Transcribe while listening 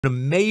An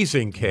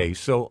amazing case.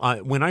 So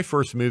when I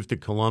first moved to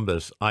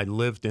Columbus, I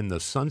lived in the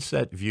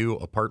Sunset View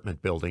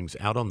apartment buildings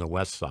out on the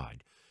west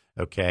side,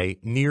 okay,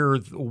 near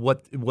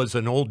what was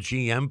an old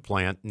GM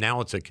plant.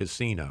 Now it's a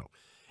casino.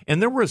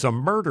 And there was a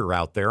murder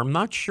out there. I'm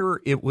not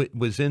sure it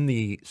was in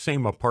the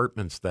same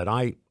apartments that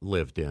I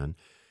lived in,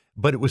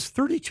 but it was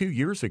 32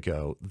 years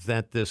ago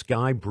that this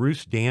guy,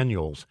 Bruce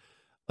Daniels,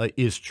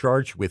 is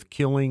charged with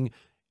killing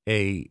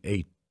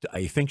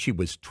I think she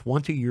was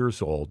 20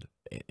 years old,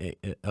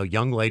 a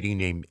young lady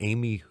named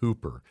Amy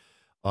Hooper,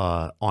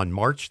 on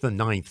March the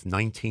 9th,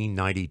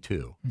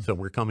 1992. So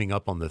we're coming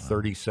up on the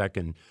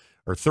 32nd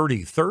or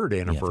 33rd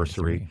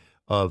anniversary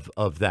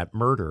of that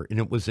murder. And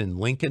it was in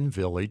Lincoln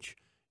Village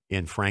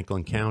in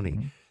Franklin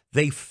County.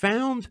 They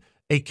found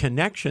a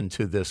connection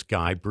to this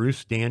guy,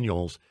 Bruce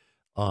Daniels,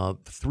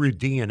 through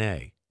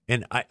DNA.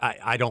 And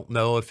I don't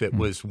know if it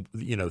was,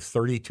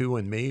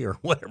 32andMe or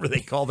whatever they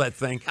call that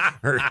thing.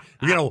 Or,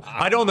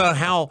 I don't know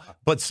how,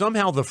 but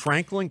somehow the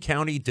Franklin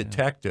County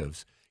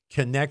detectives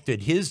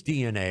connected his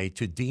DNA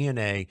to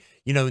DNA.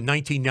 In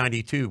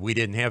 1992, we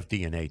didn't have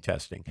DNA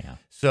testing. Yeah.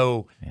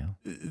 So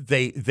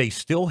they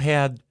still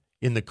had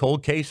in the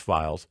cold case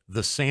files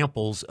the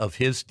samples of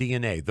his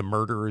DNA, the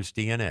murderer's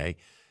DNA,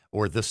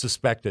 or the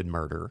suspected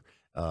murderer.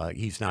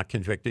 He's not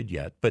convicted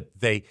yet, but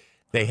they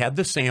had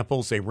the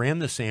samples. They ran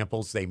the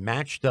samples. They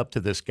matched up to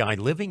this guy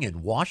living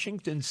in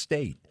Washington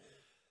State.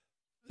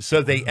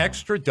 So they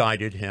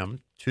extradited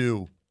him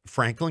to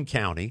Franklin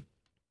County.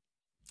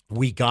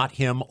 We got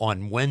him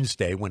on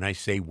Wednesday. When I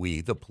say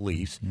we, the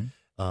police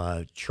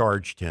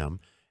charged him.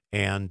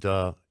 And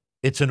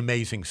it's an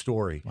amazing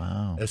story.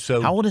 Wow.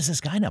 So how old is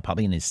this guy now?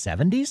 Probably in his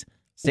 70s?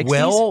 60s?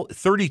 Well,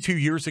 32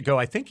 years ago,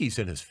 I think he's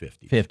in his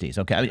 50s. 50s,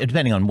 okay. I mean,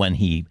 depending on when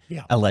he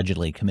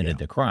allegedly committed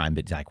the crime.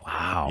 But it's like,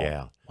 wow.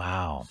 Yeah.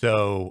 Wow.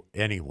 So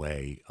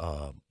anyway.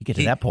 You get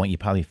to that point, you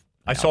probably...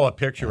 I saw a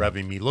picture of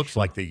him. He looks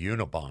like the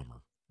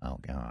Unabomber. Oh,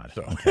 God.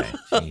 So, okay.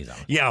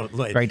 Jeez. Yeah.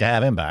 Great to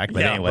have him back.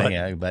 But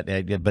anyway,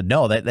 but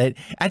no,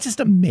 that's just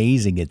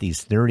amazing at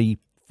these 30,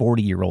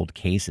 40-year-old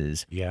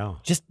cases. Yeah.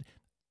 Just,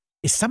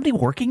 is somebody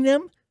working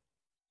them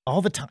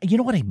all the time? You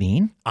know what I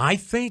mean? I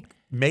think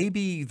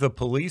maybe the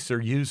police are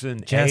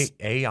using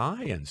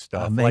AI and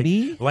stuff.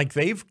 Maybe. Like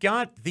they've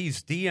got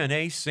these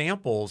DNA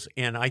samples,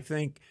 and I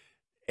think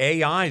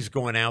AI is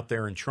going out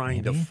there and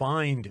trying to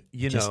find,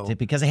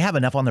 because they have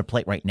enough on their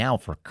plate right now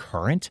for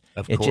current.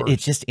 Of course.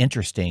 It's just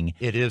interesting.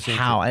 It is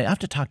how I have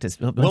to talk to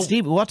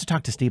Steve. We'll have to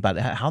talk to Steve about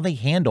how they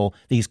handle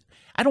these.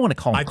 I don't want to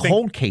call them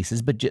cold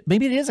cases, but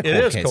maybe it is a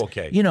cold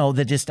case.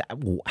 That just,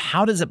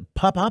 how does it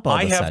pop up all of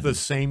a sudden? I have the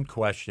same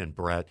question,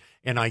 Brett.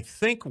 And I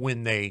think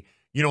when they,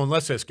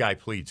 unless this guy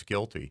pleads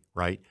guilty,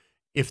 right?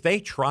 If they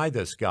try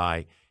this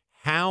guy,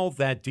 how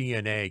that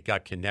DNA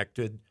got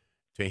connected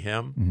to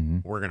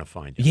him, we're going to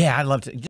find out. Yeah, I'd love to.